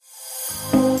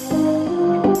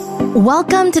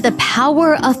Welcome to The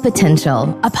Power of Potential,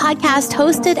 a podcast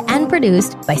hosted and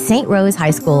produced by St. Rose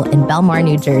High School in Belmar,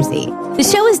 New Jersey. The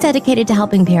show is dedicated to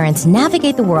helping parents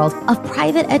navigate the world of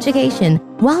private education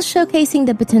while showcasing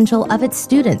the potential of its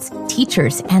students,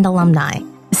 teachers, and alumni.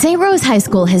 St. Rose High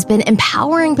School has been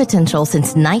empowering potential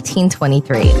since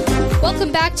 1923.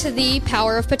 Welcome back to The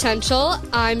Power of Potential.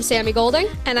 I'm Sammy Golding.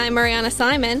 And I'm Mariana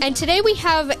Simon. And today we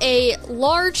have a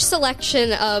large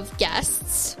selection of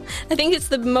guests. I think it's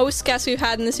the most guests we've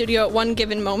had in the studio at one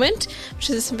given moment, which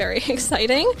is very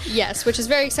exciting. Yes, which is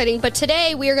very exciting. But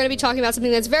today we are going to be talking about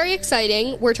something that's very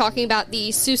exciting. We're talking about the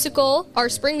Seussical, our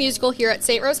spring musical here at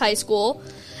St. Rose High School.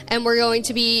 And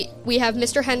we have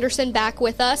Mr. Henderson back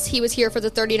with us. He was here for the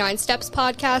 39 Steps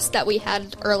podcast that we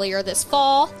had earlier this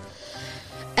fall.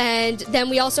 And then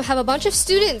we also have a bunch of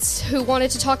students who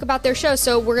wanted to talk about their show.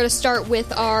 So we're going to start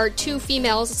with our two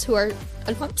females who are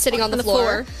sitting on the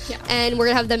floor. Yeah. And we're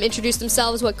going to have them introduce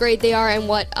themselves, what grade they are, and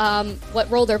what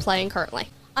role they're playing currently.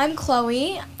 I'm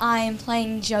Chloe. I'm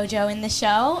playing JoJo in the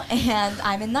show, and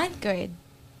I'm in 9th grade.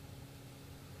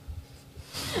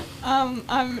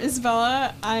 I'm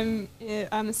Isabella. I'm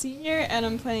a senior, and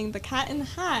I'm playing the Cat in the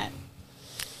Hat.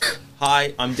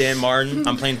 Hi, I'm Dan Martin.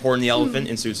 I'm playing Horn the Elephant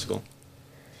in Seussical.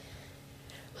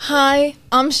 Hi,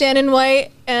 I'm Shannon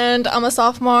White, and I'm a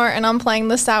sophomore, and I'm playing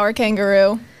the Sour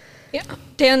Kangaroo. Yeah.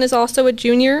 Dan is also a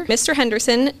junior. Mr.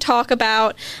 Henderson, talk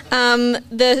about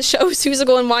the show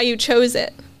Seussical and why you chose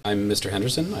it. I'm Mr.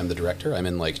 Henderson. I'm the director. I'm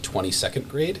in 22nd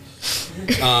grade.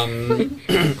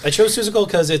 I chose Seussical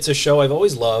because it's a show I've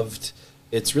always loved.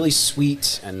 It's really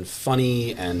sweet and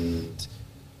funny, and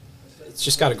it's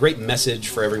just got a great message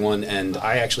for everyone. And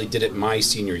I actually did it my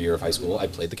senior year of high school. I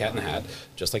played the Cat in the Hat,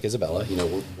 just like Isabella. You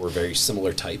know, we're very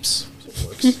similar types. So it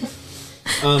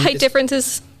works. Height difference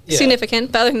is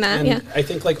significant, but other than that, and I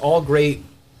think like all great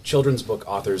children's book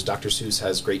authors, Dr. Seuss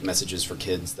has great messages for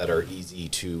kids that are easy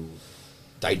to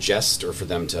digest or for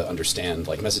them to understand,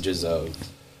 like messages of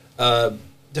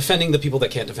defending the people that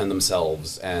can't defend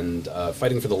themselves, and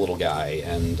fighting for the little guy,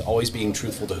 and always being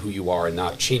truthful to who you are and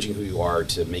not changing who you are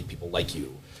to make people like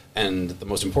you. And the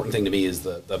most important thing to me is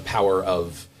the power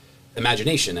of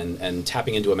imagination and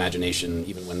tapping into imagination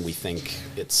even when we think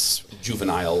it's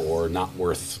juvenile or not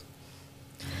worth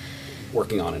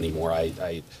working on anymore.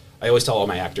 I always tell all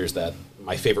my actors that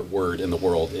my favorite word in the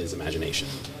world is imagination.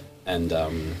 And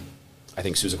I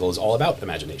think Seussical is all about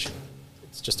imagination.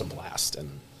 It's just a blast,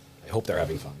 and I hope they're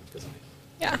having fun.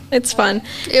 Yeah, it's fun.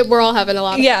 We're all having a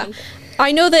lot of fun.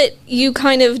 I know that you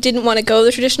kind of didn't want to go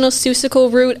the traditional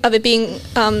Seussical route of it being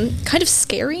kind of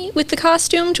scary with the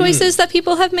costume choices that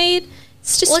people have made.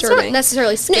 It's disturbing. Well, it's not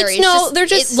necessarily scary.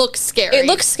 It looks scary. It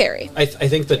looks scary. I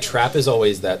think the trap is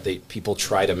always that people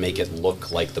try to make it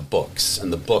look like the books,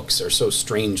 and the books are so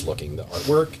strange looking, the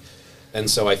artwork. And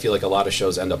so I feel like a lot of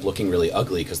shows end up looking really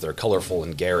ugly because they're colorful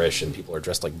and garish, and people are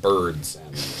dressed like birds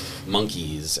and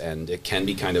monkeys, and it can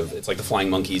be it's like the flying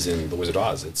monkeys in The Wizard of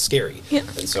Oz. It's scary. Yeah.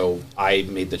 And so I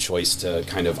made the choice to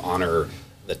kind of honor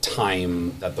the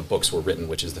time that the books were written,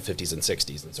 which is the 50s and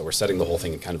 60s. And so we're setting the whole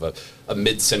thing in kind of a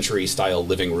mid-century style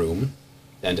living room,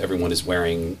 and everyone is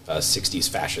wearing 60s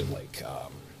fashion, like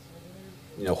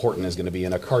Horton is going to be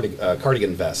in a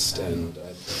cardigan vest and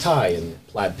a tie and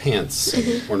plaid pants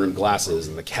and horn-rimmed glasses,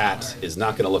 and the cat is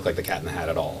not going to look like the Cat in the Hat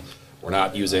at all. We're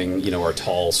not using, our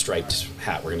tall striped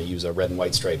hat. We're going to use a red and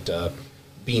white striped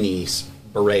beanie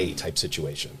beret type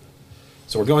situation.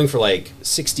 So we're going for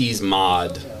 60s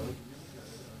mod,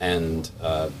 and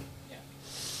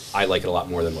I like it a lot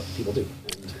more than what people do.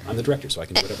 And I'm the director, so I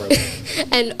can do whatever I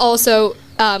want. And also,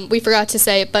 we forgot to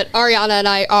say, but Ariana and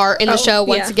I are in the show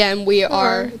once again. We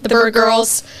are the Bird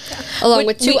Girls, along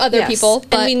with two other people.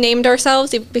 But and we named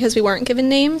ourselves because we weren't given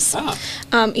names.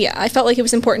 I felt like it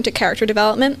was important to character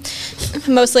development.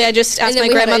 Mostly, I just asked my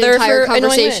grandmother for an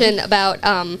conversation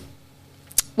about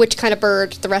which kind of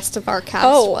bird the rest of our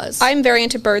cast was. I'm very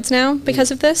into birds now because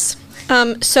of this.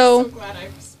 So Glad I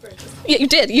spurred this. Yeah,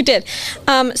 you did.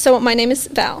 So my name is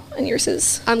Val, and yours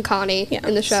is? I'm Connie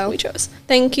in the show. We chose.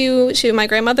 Thank you to my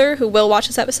grandmother, who will watch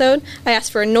this episode. I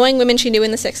asked for annoying women she knew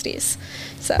in the 60s.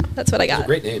 So that's what I got. Those are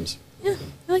great names. Yeah,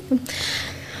 I like them.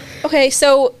 Okay,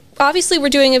 so obviously we're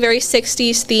doing a very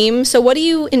 60s theme. So what do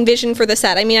you envision for the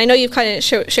set? I mean, I know you've kind of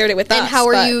shared it with us. And how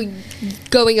are you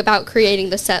going about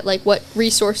creating the set? Like, what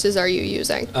resources are you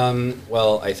using?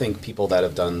 Well, I think people that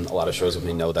have done a lot of shows with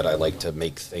me know that I like to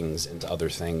make things into other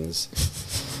things.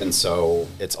 And so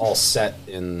it's all set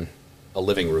in a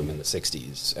living room in the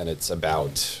 60s. And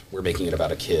we're making it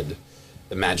about a kid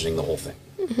imagining the whole thing.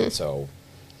 Mm-hmm. So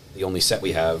the only set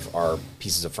we have are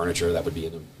pieces of furniture that would be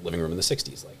in a living room in the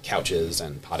 60s, like couches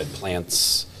and potted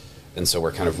plants. And so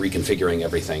we're kind of reconfiguring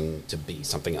everything to be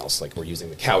something else. Like we're using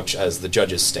the couch as the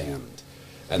judge's stand,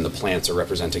 and the plants are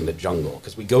representing the jungle.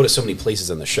 Because we go to so many places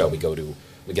in the show. We go to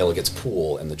McGilligan's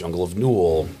Pool and the jungle of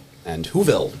Newell and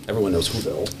Whoville. Everyone knows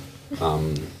Whoville.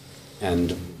 And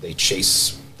they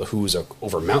chase the Whos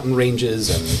over mountain ranges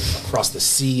and across the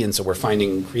sea. And so we're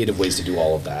finding creative ways to do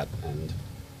all of that. And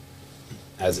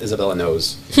as Isabella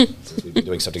knows, since we've been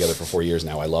doing stuff together for 4 years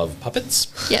now, I love puppets.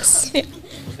 Yes.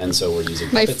 And so we're using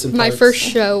My puppets and my parts. first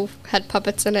show had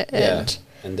puppets in it. Yeah.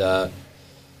 And I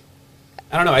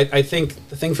don't know. I think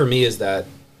the thing for me is that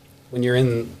when you're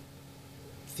in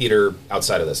theater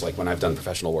outside of this, like when I've done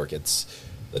professional work, it's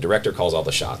the director calls all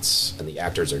the shots and the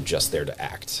actors are just there to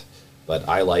act. But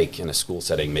I like, in a school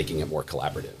setting, making it more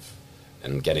collaborative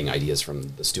and getting ideas from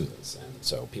the students. And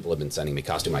so people have been sending me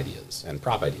costume ideas and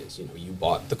prop ideas. You know, you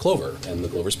bought the Clover, and the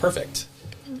Clover's perfect.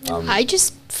 I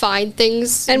just find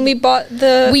things. And we bought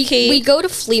the We go to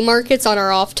flea markets on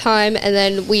our off time, and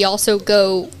then we also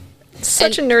go.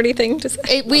 Such a nerdy thing to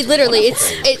say. We literally,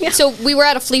 So we were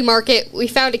at a flea market. We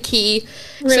found a key.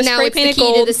 We're So gonna now spray it's the paint it key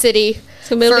to gold. the city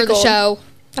So it'll be for the gold. show.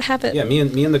 I have it. Yeah, me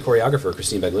and the choreographer,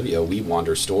 Christine Baglivio, we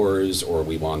wander stores or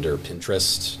we wander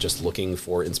Pinterest just looking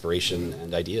for inspiration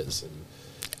and ideas. And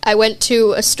I went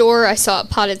to a store. I saw a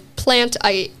potted plant.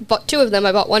 I bought 2 of them.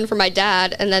 I bought one for my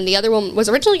dad, and then the other one was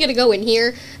originally going to go in here.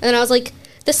 And then I was like,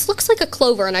 "This looks like a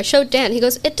clover." And I showed Dan. He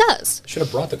goes, "It does." I should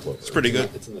have brought the Clover. It's pretty good.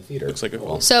 It's in the theater. Looks like it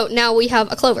will. So now we have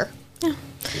a clover.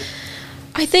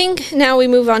 I think now we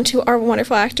move on to our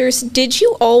wonderful actors. Did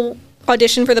you all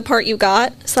audition for the part you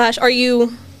got? / are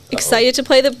you excited to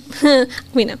play the?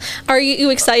 We know. Are you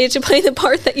excited to play the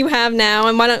part that you have now?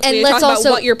 And why don't we talk about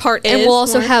what your part is? And we'll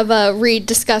also more? have Reed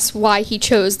discuss why he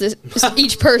chose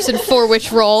each person for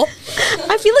which role.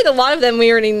 I feel like a lot of them we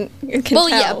already can Well,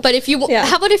 tell. yeah, but if you, Yeah.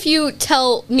 how about if you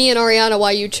tell me and Ariana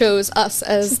why you chose us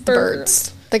as the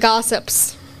birds, the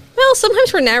gossips? Well,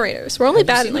 sometimes we're narrators. We're only Have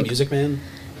you bad seen at The like. Music Man?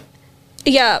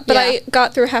 Yeah, but Yeah. I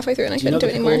got through halfway through and I Do you know couldn't the do it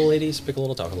pick a anymore. little ladies? Pick a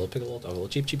little, talk a little, pick a little, talk a little,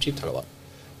 cheap, cheap, cheap, talk a lot.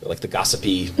 They're like the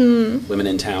gossipy women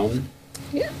in town.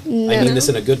 Yeah. I mean this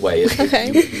in a good way.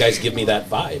 Okay. You guys give me that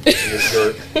vibe.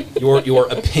 You're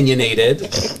opinionated,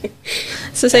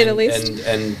 To say the least.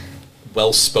 and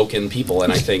well-spoken people,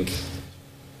 and I think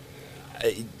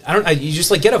you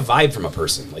just like get a vibe from a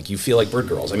person. Like you feel like Bird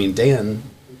Girls. I mean, Dan,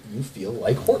 you feel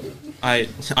like Horton.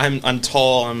 I'm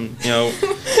tall. I'm It's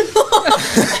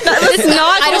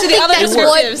not. I don't to the think other that's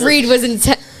descriptives. what Reed was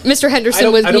Mr.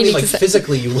 Henderson was I don't mean meaning like to say.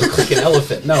 physically you look like an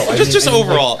elephant. No, I Just mean,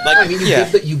 overall, like, I mean, yeah.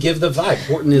 you give the vibe.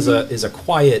 Horton is a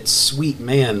quiet, sweet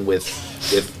man with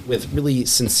really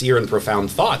sincere and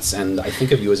profound thoughts, and I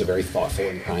think of you as a very thoughtful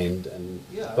and kind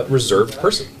but reserved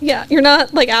person. Yeah, you're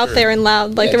not like out there and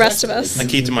loud like Yeah, the rest of exactly. us.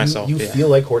 I keep to myself. You yeah. feel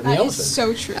like Horton the That elephant. is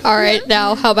so true. All right,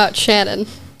 now how about Shannon?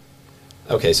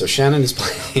 Okay, so Shannon's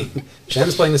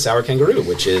playing the sour kangaroo,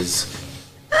 which is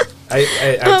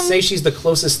I'd say she's the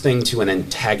closest thing to an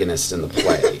antagonist in the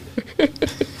play,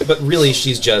 but really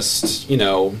she's just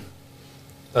a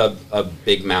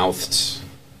big mouthed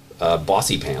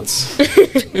bossy pants.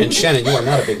 And Shannon, you are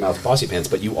not a big mouthed bossy pants,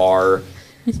 but you are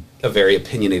a very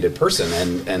opinionated person,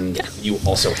 and you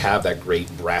also have that great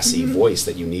brassy voice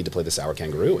that you need to play the sour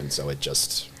kangaroo, and so it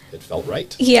felt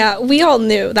right. Yeah, we all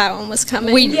knew that one was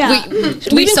coming. We Yeah.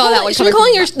 we saw that one She's been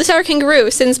coming. calling her the Sour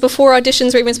Kangaroo since before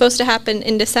auditions were even supposed to happen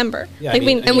in December. Yeah, like I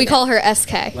mean- And we call her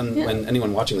SK. When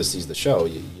anyone watching this sees the show,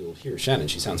 you'll hear Shannon.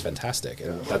 She sounds fantastic,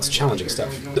 and that's challenging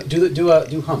stuff.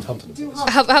 Do hump.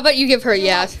 How about you give her a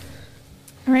yeah?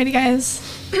 Alrighty, guys.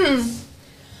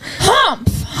 Hump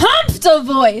the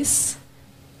voice.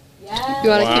 You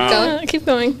want to keep going? Keep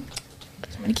going.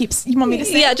 You want me to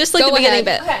say? Yeah, just like Go the beginning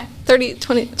ahead. bit. Okay. 30,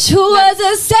 20. Was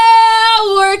a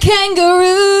sour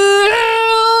kangaroo,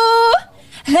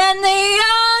 and the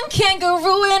young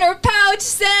kangaroo in her pouch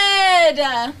said,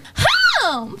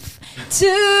 "Humph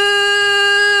to."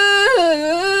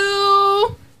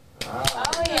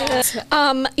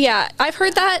 Yeah, I've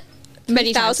heard that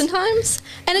Many 1,000 times,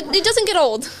 and it doesn't get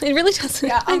old. It really doesn't.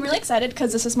 Yeah, I'm really excited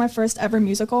because this is my first ever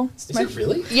musical. It's Is my it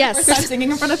really? Yes. first time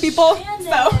singing in front of people.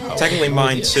 So Technically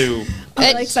mine too. I'm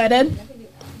really excited.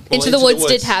 Into the Woods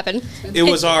did happen. It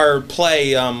was our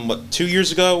play 2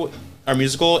 years ago, our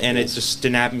musical, and it just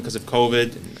didn't happen because of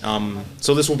COVID.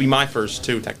 So this will be my first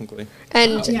too, technically.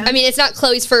 And Yeah. I mean, it's not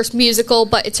Chloe's first musical,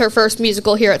 but it's her first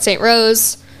musical here at St.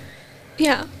 Rose.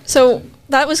 Yeah. So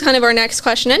that was kind of our next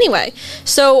question anyway.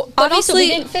 So But also, we obviously,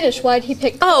 didn't finish. Why did he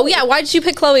pick? oh yeah, why did you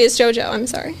pick Chloe as JoJo? I'm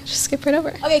sorry, just skip right over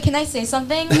it. Okay, can I say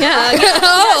something? Yeah,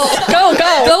 go.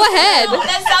 Go ahead.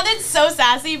 That sounded so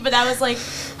sassy, but I was like,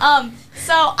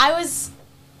 so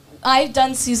I've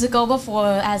done Seussical before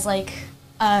as like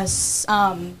a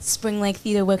Spring Lake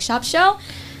Theater Workshop show,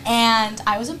 and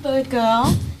I was a bird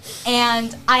girl,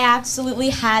 and I absolutely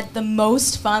had the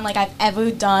most fun like I've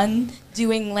ever done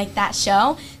doing like that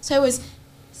show. So I was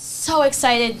so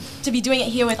excited to be doing it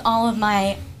here with all of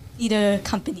my theater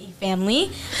company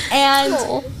family, and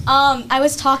I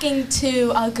was talking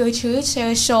to Gertrude,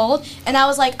 Sarah Schold, and I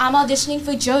was like, I'm auditioning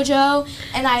for JoJo,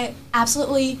 and I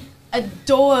absolutely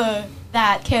adore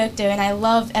that character, and I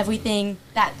love everything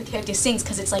that the character sings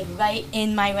because it's like right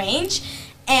in my range.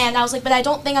 And I was like, but I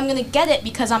don't think I'm gonna get it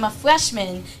because I'm a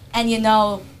freshman, and you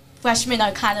know, freshmen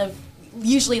are kind of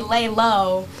usually lay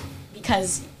low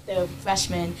because they're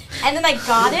freshmen. And then I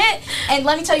got it, and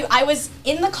let me tell you, I was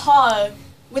in the car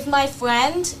with my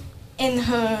friend in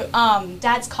her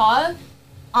dad's car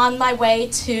on my way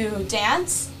to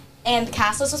dance, and the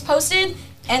cast list was posted,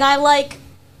 and I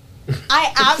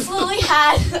absolutely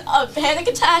had a panic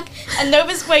attack, a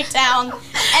nervous breakdown,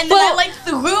 and then I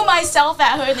threw myself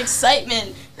at her in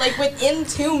excitement, like within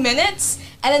 2 minutes,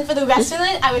 and then for the rest of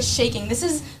it, I was shaking. This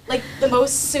is like the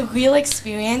most surreal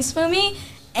experience for me,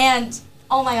 and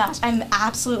oh my gosh, I'm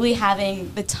absolutely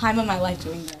having the time of my life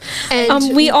doing this.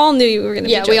 And we all knew you were going to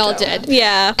be JoJo. we all did.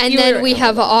 Yeah. And then we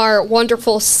have our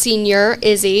wonderful senior,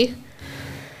 Izzy.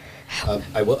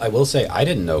 I will say I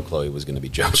didn't know Chloe was going to be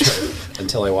JoJo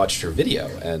until I watched her video,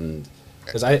 and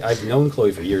because I've known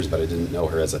Chloe for years, but I didn't know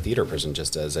her as a theater person,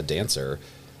 just as a dancer.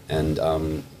 And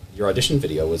your audition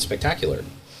video was spectacular,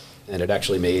 and it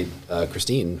actually made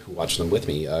Christine, who watched them with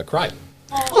me, cry.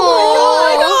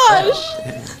 Oh my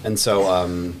gosh! And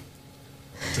so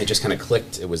it just kind of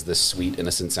clicked. It was this sweet,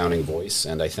 innocent sounding voice,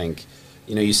 and I think,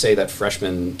 you know, you say that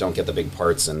freshmen don't get the big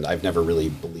parts, and I've never really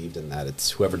believed in that.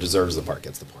 It's whoever deserves the part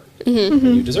gets the part. And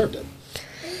you deserved it.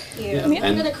 Yeah. Yeah.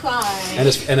 I'm gonna cry. And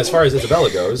as far as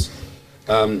Isabella goes,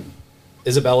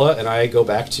 Isabella and I go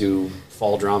back to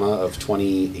fall drama of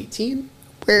 2018.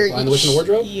 Where Lion, the Witch, and the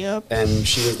Wardrobe. Yep. And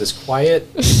she was this quiet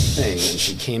thing, and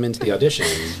she came into the audition,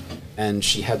 and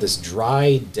she had this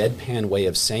dry, deadpan way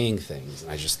of saying things,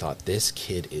 and I just thought, this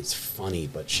kid is funny,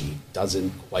 but she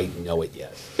doesn't quite know it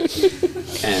yet.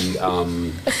 And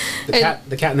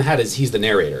the cat in the hat he's the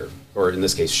narrator, or in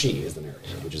this case, she is the narrator,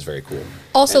 which is very cool.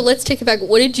 Also, And- let's take it back.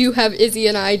 What did you have Izzy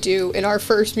and I do in our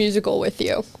first musical with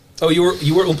you? Oh, you were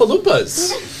Oompa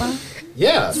Loompas.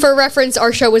 Yeah. For reference,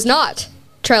 our show was not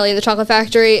Charlie and the Chocolate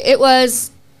Factory. It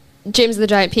was James and the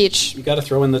Giant Peach. You got to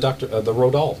throw in the the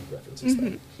Roald Dahl references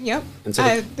there. Yep. And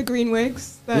so the green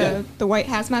wigs, Yeah. the white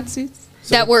hazmat suits.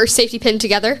 That were safety pinned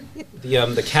together.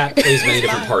 The cat plays many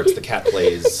different parts. The cat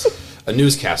plays a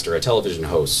newscaster, a television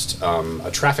host, a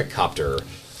traffic copter,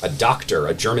 a doctor,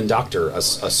 a German doctor, a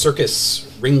circus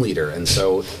ringleader, and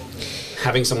so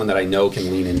having someone that I know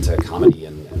can lean into comedy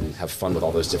and have fun with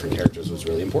all those different characters was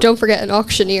really important. Don't forget an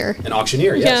auctioneer. An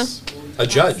auctioneer, yes. A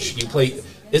judge. You play.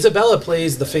 Isabella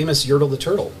plays the famous Yertle the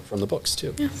Turtle from the books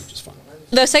too, which is fun.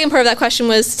 The second part of that question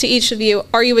was to each of you,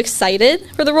 are you excited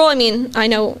for the role? I mean, I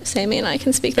know Sammy and I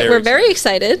can speak that we're very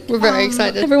excited. We're very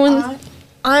excited. Everyone,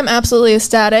 I'm absolutely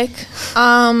ecstatic.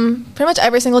 Pretty much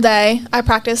every single day, I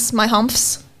practice my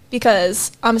humps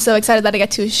because I'm so excited that I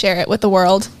get to share it with the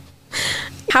world.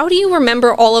 how do you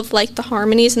remember all of like the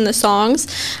harmonies in the songs,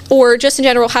 or just in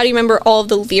general, how do you remember all of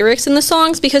the lyrics in the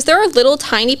songs? Because there are little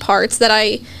tiny parts that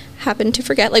I happen to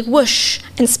forget, like whoosh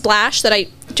and splash, that I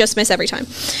just miss every time.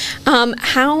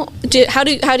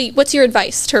 What's your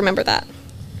advice to remember that?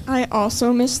 I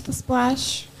also miss the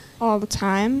splash all the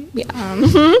time. Yeah.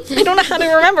 I don't know how to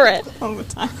remember it. All the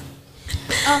time.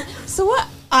 So what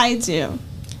I do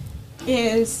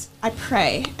is I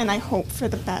pray and I hope for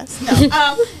the best.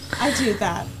 No, I do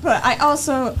that. But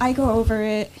I go over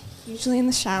it, usually in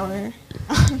the shower.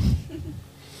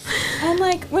 And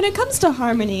like, when it comes to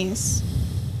harmonies,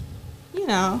 you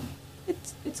know,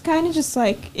 it's kind of just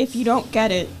like, if you don't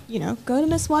get it, you know, go to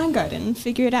Miss Weingarten and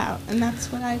figure it out. And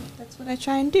that's what I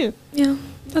try and do. Yeah,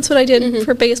 that's what I did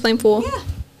for Biggest Blame Fool. Yeah.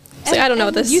 It's like, I don't know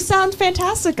what this. You sound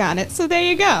fantastic on it, so there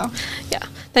you go. Yeah.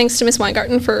 Thanks to Miss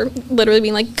Weingarten for literally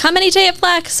being like, come any day at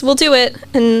Flex, we'll do it.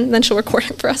 And then she'll record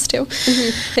it for us too.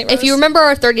 If you remember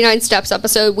our 39 Steps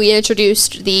episode, we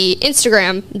introduced the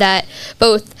Instagram that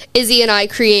both Izzy and I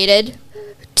created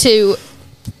to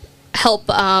help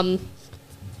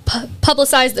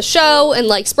publicize the show and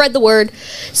like spread the word.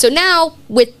 So now,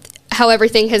 with how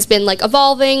everything has been like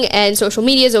evolving and social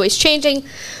media is always changing,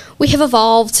 we have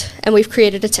evolved and we've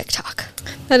created a TikTok.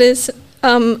 That is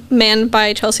manned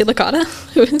by Chelsea Licata,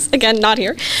 who is, again, not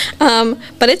here.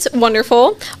 But it's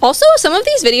wonderful. Also, some of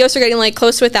these videos are getting, like,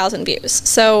 close to 1,000 views.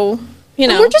 So, you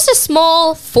know. And we're just a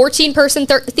small 14-person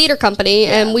theater company,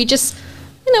 and we just,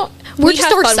 you know, we're we just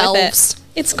have fun ourselves. with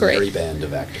it. It's great. Merry band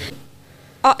of actors.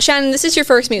 Shannon, this is your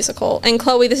first musical, and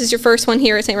Chloe, this is your first one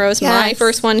here at St. Rose. My Yes.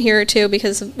 first one here too,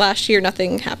 because last year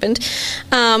nothing happened.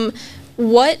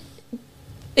 What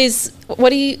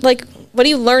are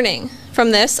you learning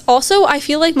from this? Also, I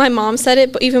feel like my mom said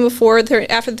it, but even before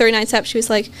after the 39 steps, she was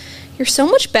like, "You're so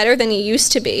much better than you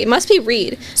used to be." It must be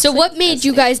Reed. So what made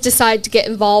you guys decide to get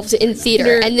involved in theater?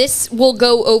 Theater. And this will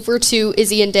go over to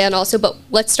Izzy and Dan also, but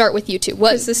let's start with you two.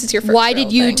 What, 'Cause this is your first why real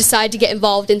did you thing. decide to get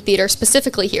involved in theater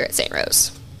specifically here at St.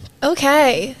 Rose?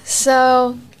 Okay,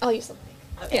 so I'll use something.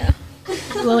 Yeah.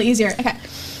 A little easier. Okay.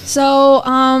 So,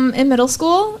 in middle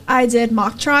school, I did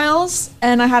mock trials,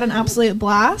 and I had an absolute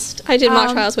blast. I did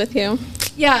mock trials with you.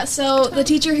 Yeah, so the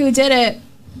teacher who did it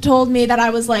told me that I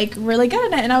was, like, really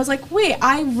good at it, and I was like, wait,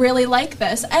 I really like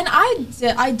this. And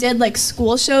I did like,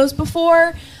 school shows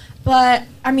before, but,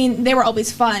 I mean, they were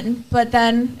always fun. But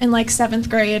then, in, like, 7th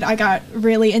grade, I got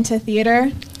really into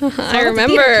theater. So I went to theater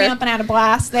remember. camp and I had a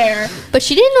blast there. But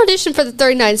she didn't audition for the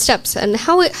 39 steps, and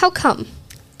how come?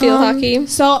 Field hockey.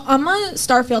 So I'm a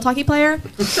star field hockey player.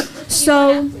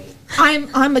 So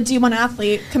I'm a D1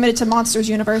 athlete committed to Monsters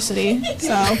University.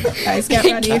 So guys, get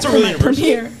ready That's a for real my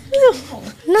university. premiere.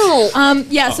 No.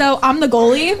 Yeah. So I'm the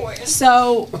goalie.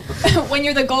 So when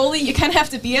you're the goalie, you kind of have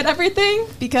to be at everything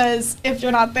because if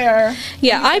you're not there,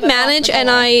 Yeah, I put it off manage the and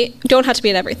goal. I don't have to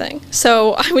be at everything.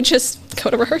 So I would just go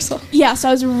to rehearsal. Yeah. So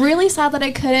I was really sad that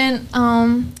I couldn't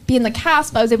be in the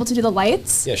cast, but I was able to do the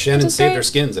lights. Yeah, Shannon which is saved great. her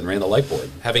skins and ran the light board,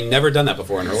 having never done that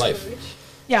before in her life.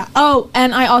 Yeah. Oh,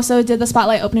 and I also did the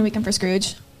spotlight opening weekend for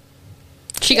Scrooge.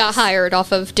 She got hired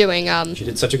off of doing She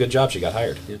did such a good job, she got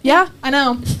hired. Yeah. Yeah, I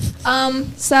know.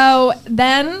 So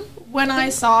then when I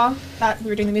saw that we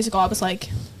were doing the musical, I was like,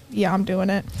 yeah, I'm doing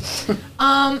it.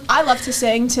 I love to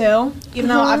sing too, even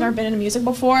though I've never been in a music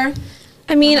before.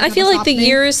 I mean, I Never feel like stopped the me.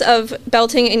 years of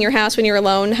belting in your house when you're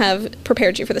alone have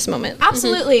prepared you for this moment.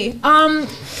 Absolutely.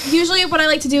 Usually what I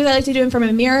like to do is I like to do it in front of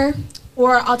a mirror,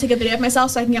 or I'll take a video of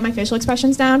myself so I can get my facial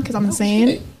expressions down because I'm insane.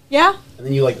 Okay. Yeah. And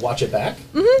then you like watch it back?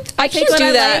 I Take can't what do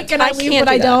I that. like and I leave can't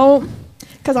what I do that. don't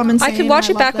because I'm insane. I could watch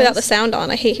and it back love without the this. sound on.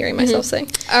 I hate hearing myself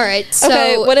sing. All right. So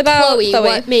Okay, what about Chloe? Chloe?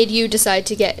 What made you decide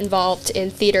to get involved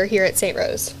in theater here at St.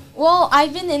 Rose? Well,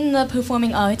 I've been in the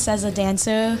performing arts as a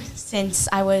dancer since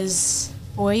I was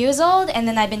 4 years old, and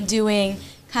then I've been doing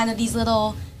kind of these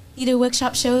little theater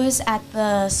workshop shows at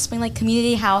the Spring Lake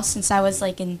Community House since I was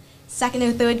like in 2nd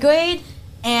or 3rd grade.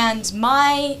 And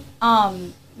my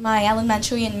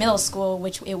elementary and middle school,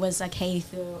 which it was like K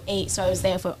through 8, so I was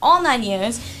there for all 9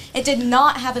 years, it did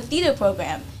not have a theater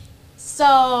program.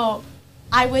 So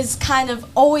I was kind of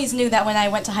always knew that when I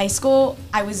went to high school,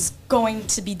 I was going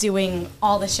to be doing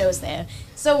all the shows there.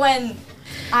 So when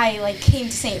I like came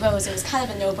to St. Rose, it was kind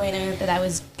of a no-brainer that I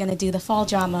was gonna do the fall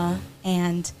drama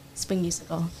and spring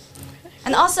musical.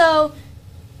 And also,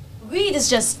 Reed is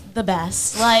just the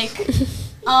best. Like,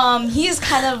 he is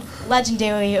kind of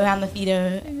legendary around the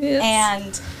theater, Yes.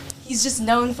 and he's just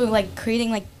known for like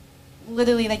creating like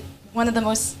literally like one of the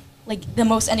most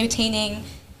entertaining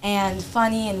and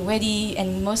funny and witty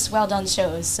and most well done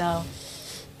shows. So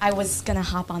I was gonna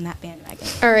hop on that bandwagon.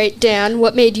 All right, Dan.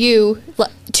 What made you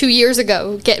 2 years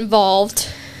ago get involved?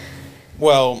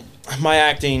 Well, my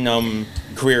acting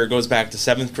career goes back to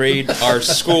 7th grade. Our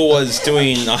school was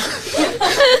doing.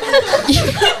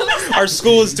 Our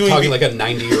school was doing. Talking like a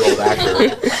 90-year-old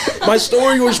actor. My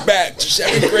story was back to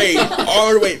 7th grade.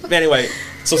 All the way. Anyway,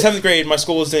 so 7th grade, my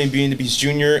school was doing Beauty and the Beast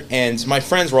Junior, and my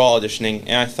friends were all auditioning,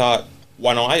 and I thought,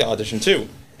 why don't I audition too?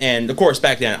 And of course,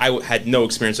 back then, I had no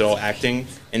experience at all acting,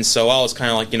 and so I was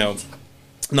kind of like,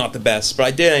 not the best, but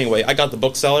I did anyway. I got the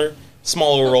bookseller,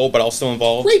 smaller role, but I was still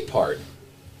involved. Great part.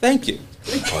 Thank you.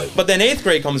 Great part. But then 8th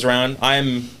grade comes around,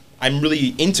 I'm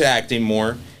really into acting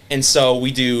more, and so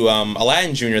we do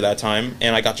Aladdin Jr. that time,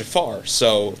 and I got Jafar,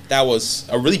 so that was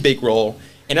a really big role.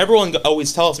 And everyone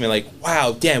always tells me, like,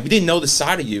 wow, Dan, we didn't know this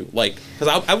side of you. Like, because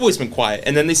I've always been quiet.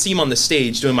 And then they see him on the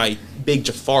stage doing my big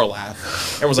Jafar laugh.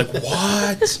 Everyone's like,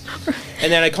 what? And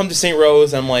then I come to St.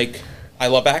 Rose, and I'm like, I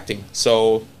love acting.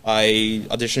 So I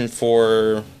auditioned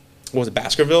for, what was it,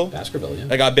 Baskerville? Baskerville, yeah.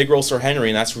 I got a big role, Sir Henry,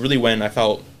 and that's really when I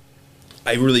felt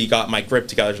I really got my grip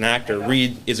together as an actor.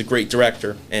 Reed is a great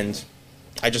director, and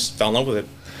I just fell in love with it.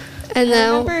 And I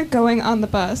now, remember going on the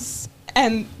bus,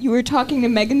 and you were talking to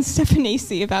Megan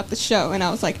Stefanasi about the show, and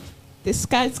I was like, this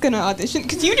guy's gonna audition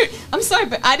because you do. I'm sorry,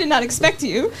 but I did not expect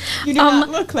you. You do not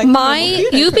look like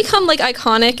you've become like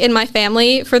iconic in my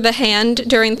family for the hand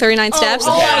during 39 Steps.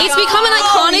 Oh It's become an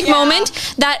iconic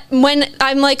moment that when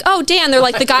I'm like, oh, Dan, they're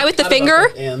like the guy with the finger.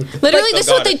 Literally, this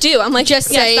is what they do. I'm like, Just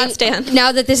saying, that's Dan.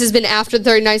 now that this has been after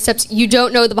 39 Steps, you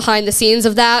don't know the behind the scenes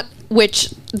of that, which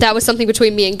that was something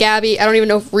between me and Gabby. I don't even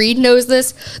know if Reed knows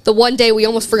this. The one day we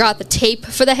almost forgot the tape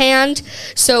for the hand,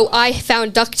 so I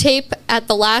found duct tape at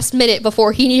the last minute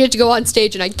before he needed to go on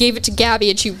stage, and I gave it to Gabby,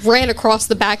 and she ran across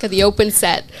the back of the open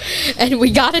set, and we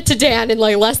got it to Dan in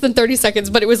like less than 30 seconds,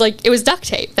 but it was duct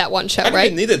tape that one show, I right?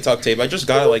 didn't need the duct tape. I just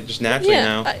got it like just naturally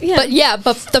now. But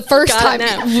the first Got it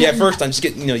time, now. Yeah, first I'm just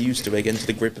getting used to it, getting to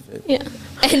the grip of it. Yeah.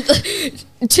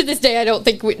 and to this day, I don't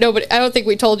think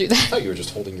we told you I that. thought you were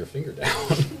just holding your finger down.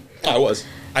 I was.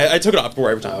 I took it off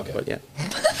before every time. Okay. But yeah.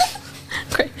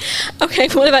 Great. Okay,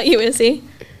 what about you, Izzy?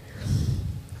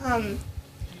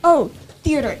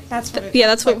 Theater. That's what.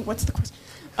 That's what. What's the question?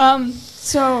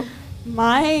 So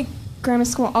my grammar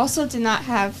school also did not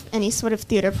have any sort of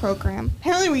theater program.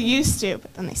 Apparently, we used to,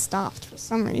 but then they stopped for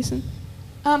some reason.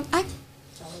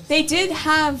 They did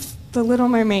have The Little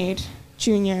Mermaid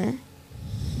Junior,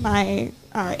 my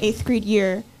 8th grade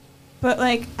year, but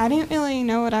like I didn't really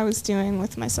know what I was doing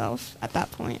with myself at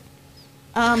that point.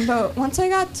 But once I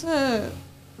got to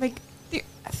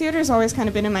theater's always kind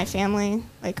of been in my family.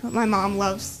 Like my mom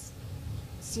loves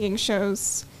seeing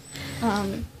shows.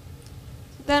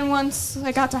 Then once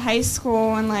I got to high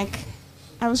school and like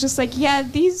I was just like, yeah,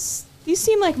 these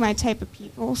seem like my type of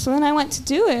people. So then I went to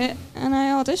do it and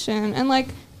I auditioned and like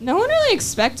no one really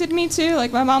expected me to.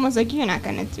 Like my mom was like, you're not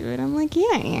gonna do it. I'm like, yeah,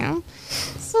 I am.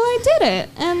 So I did it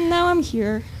and now I'm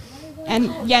here.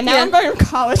 And now I'm going to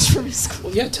college for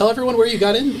school. Well, yeah, tell everyone where you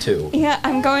got into. Yeah,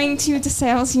 I'm going to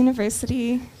DeSales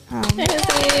University.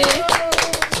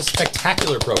 It's a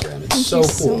spectacular program. It's so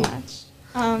Thank you cool. so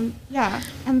much. Yeah,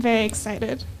 I'm very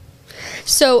excited.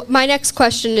 So my next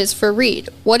question is for Reed.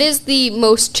 What is the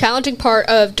most challenging part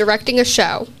of directing a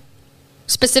show?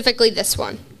 Specifically this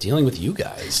one. Dealing with you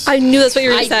guys. I knew that's what you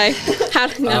were going to say. How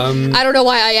did I don't know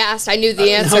why I asked. I knew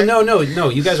the answer. No.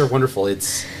 You guys are wonderful.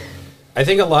 I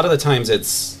think a lot of the times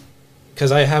it's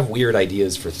because I have weird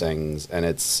ideas for things, and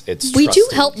it's. We do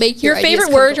trusting. help make Your your ideas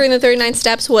favorite word come during the 39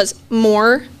 Steps was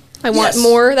more. I want Yes.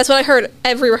 more. That's what I heard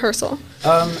every rehearsal.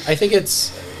 I think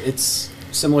it's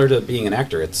similar to being an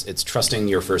actor. It's trusting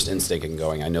your first instinct and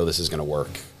going, I know this is going to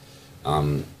work.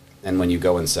 And when you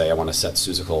go and say, I want to set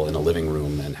Seussical in a living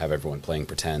room and have everyone playing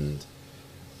pretend,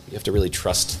 you have to really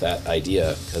trust that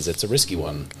idea because it's a risky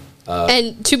one.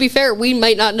 And to be fair, we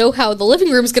might not know how the living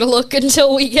room's going to look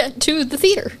until we get to the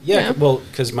theater. Yeah. Well,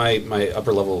 because my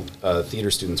upper level theater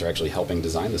students are actually helping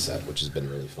design the set, which has been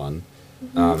really fun.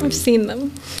 I've seen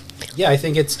them. Yeah, I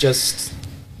think it's just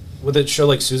with a show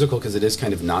like Seussical, because it is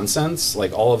kind of nonsense.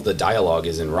 Like all of the dialogue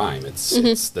is in rhyme.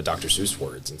 It's the Dr. Seuss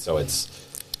words, and so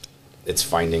it's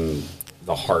finding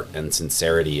the heart and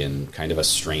sincerity in kind of a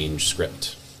strange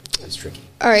script. It's tricky.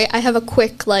 All right, I have a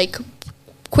quick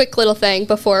little thing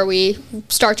before we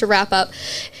start to wrap up.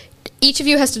 Each of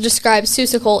you has to describe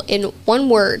Seussical in one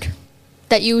word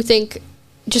that you think,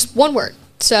 just one word.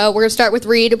 So we're going to start with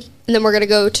Reed, and then we're going to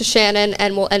go to Shannon,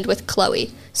 and we'll end with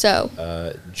Chloe. So,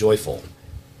 Joyful.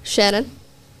 Shannon,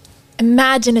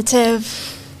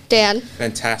 Imaginative. Dan,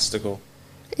 Fantastical.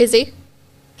 Izzy,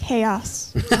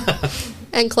 Chaos.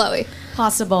 and Chloe.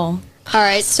 Possible. All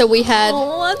right, so we had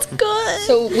That's good.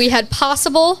 So we had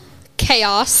possible,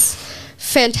 chaos,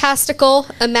 fantastical,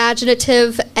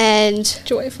 imaginative, and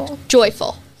Joyful.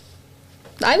 joyful.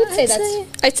 I would say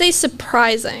that's I'd say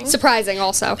surprising. surprising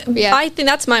also. Yeah. I think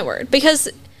that's my word because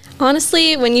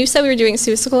honestly, when you said we were doing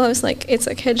Seussical, I was like, it's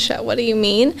a kid's show. What do you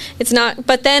mean? It's not.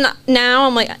 But then now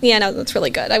I'm like, yeah, no, that's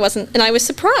really good. I was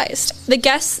surprised.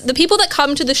 The people that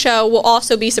come to the show will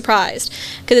also be surprised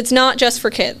because it's not just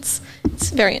for kids. It's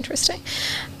very interesting.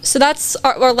 So that's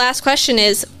our last question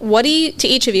is, to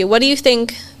each of you, what do you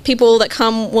think people that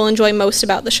come will enjoy most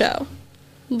about the show?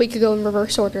 we could go in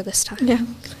reverse order this time. Yeah.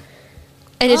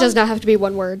 And it does not have to be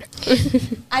one word.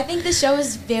 I think the show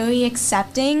is very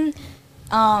accepting.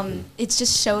 It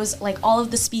just shows like all of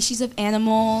the species of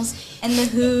animals and the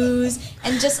who's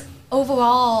and just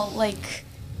overall like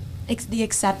the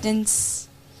acceptance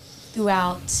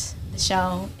throughout the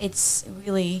show. It's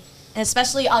really, and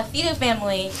especially our theater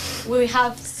family, we're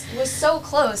so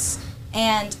close,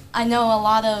 and I know a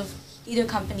lot of theater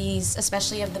companies,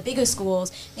 especially of the bigger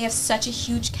schools, they have such a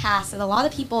huge cast that a lot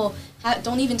of people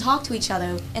don't even talk to each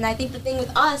other. And I think the thing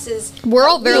with us is We're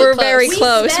all very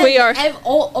close. We are.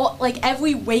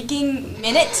 Every waking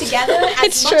minute together as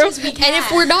It's much true. as we can. And if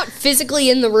we're not physically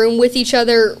in the room with each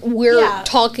other, we're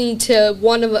talking to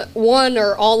one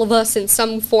or all of us in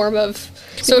some form of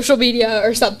social media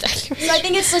or something. So I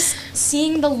think it's just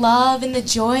seeing the love and the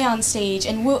joy on stage,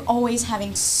 and we're always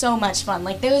having so much fun.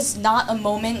 Like, there is not a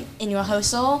moment in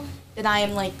rehearsal that I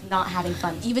am, like, not having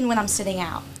fun, even when I'm sitting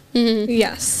out.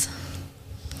 Yes.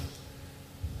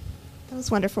 That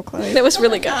was wonderful, Chloe. That was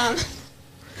really good. I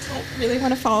really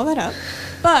want to follow that up.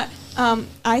 But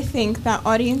I think that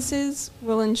audiences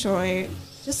will enjoy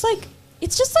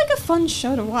it's just like a fun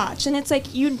show to watch. And it's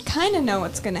like you kind of know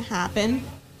what's going to happen.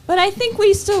 But I think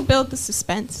we still build the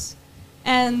suspense.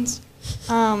 And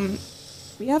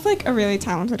we have like a really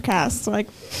talented cast. Like,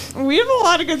 we have a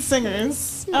lot of good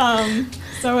singers.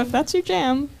 So if that's your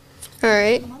jam, All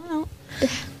right. come on out.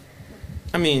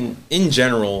 I mean, in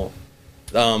general,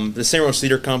 the St. Rose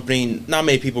Theater Company, not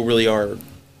many people really are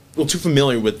too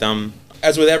familiar with them.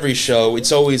 As with every show,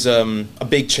 it's always a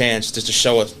big chance just to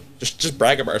show us, just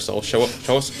brag about ourselves,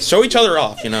 show each other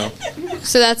off, you know.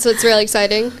 So that's what's really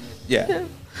exciting. Yeah.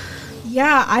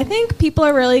 Yeah, I think people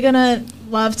are really gonna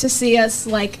love to see us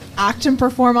like act and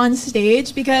perform on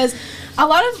stage, because a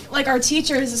lot of like our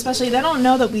teachers especially, they don't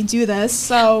know that we do this,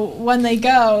 so when they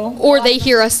go, Or they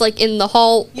hear us like in the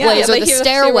hallways or they the hear the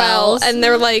stairwells, and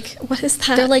they're like, what is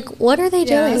that? they're like, what are they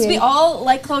doing? we all,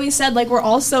 like Chloe said, like we're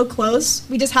all so close,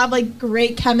 we just have like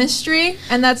great chemistry,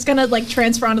 and that's gonna like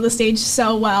transfer onto the stage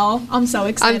so well. I'm so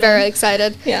excited. I'm very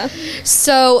excited. Yeah.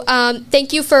 So,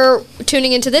 thank you for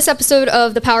tuning into this episode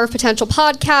of the Power of Potential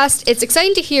podcast. It's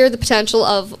exciting to hear the potential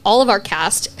of all of our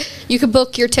cast. You can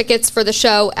book your tickets for the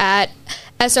show at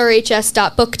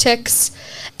srhs.booktix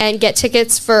and get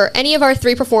tickets for any of our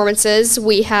 3 performances.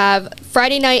 We have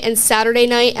Friday night and Saturday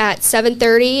night at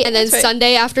 7:30, and then That's right.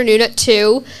 Sunday afternoon at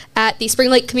 2 at the Spring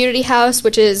Lake Community House,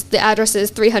 which is, the address is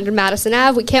 300 Madison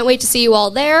Ave. We can't wait to see you all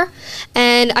there.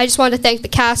 And I just want to thank the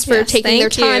cast for Yes, taking their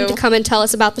thank time you. to come and tell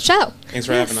us about the show. Thanks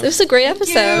for having This us. was a great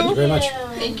episode. Thank you very much.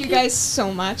 Thank you guys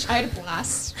so much. I had a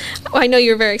blast. Oh, I know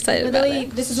you were very excited about Literally,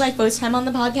 it. this is my first time on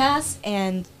the podcast,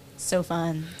 and so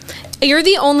fun. You're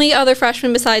the only other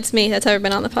freshman besides me that's ever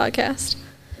been on the podcast.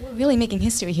 We're really making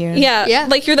history here. Yeah.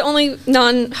 Like you're the only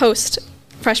non-host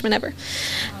freshman ever.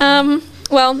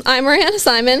 Well, I'm Mariana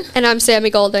Simon. And I'm Sammy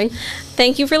Golding.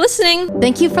 Thank you for listening.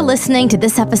 Thank you for listening to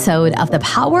this episode of the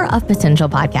Power of Potential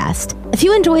podcast. If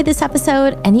you enjoyed this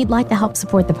episode and you'd like to help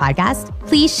support the podcast,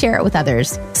 please share it with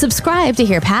others. Subscribe to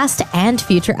hear past and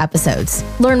future episodes.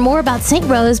 Learn more about St.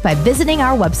 Rose by visiting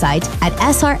our website at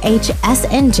srhsnj.com.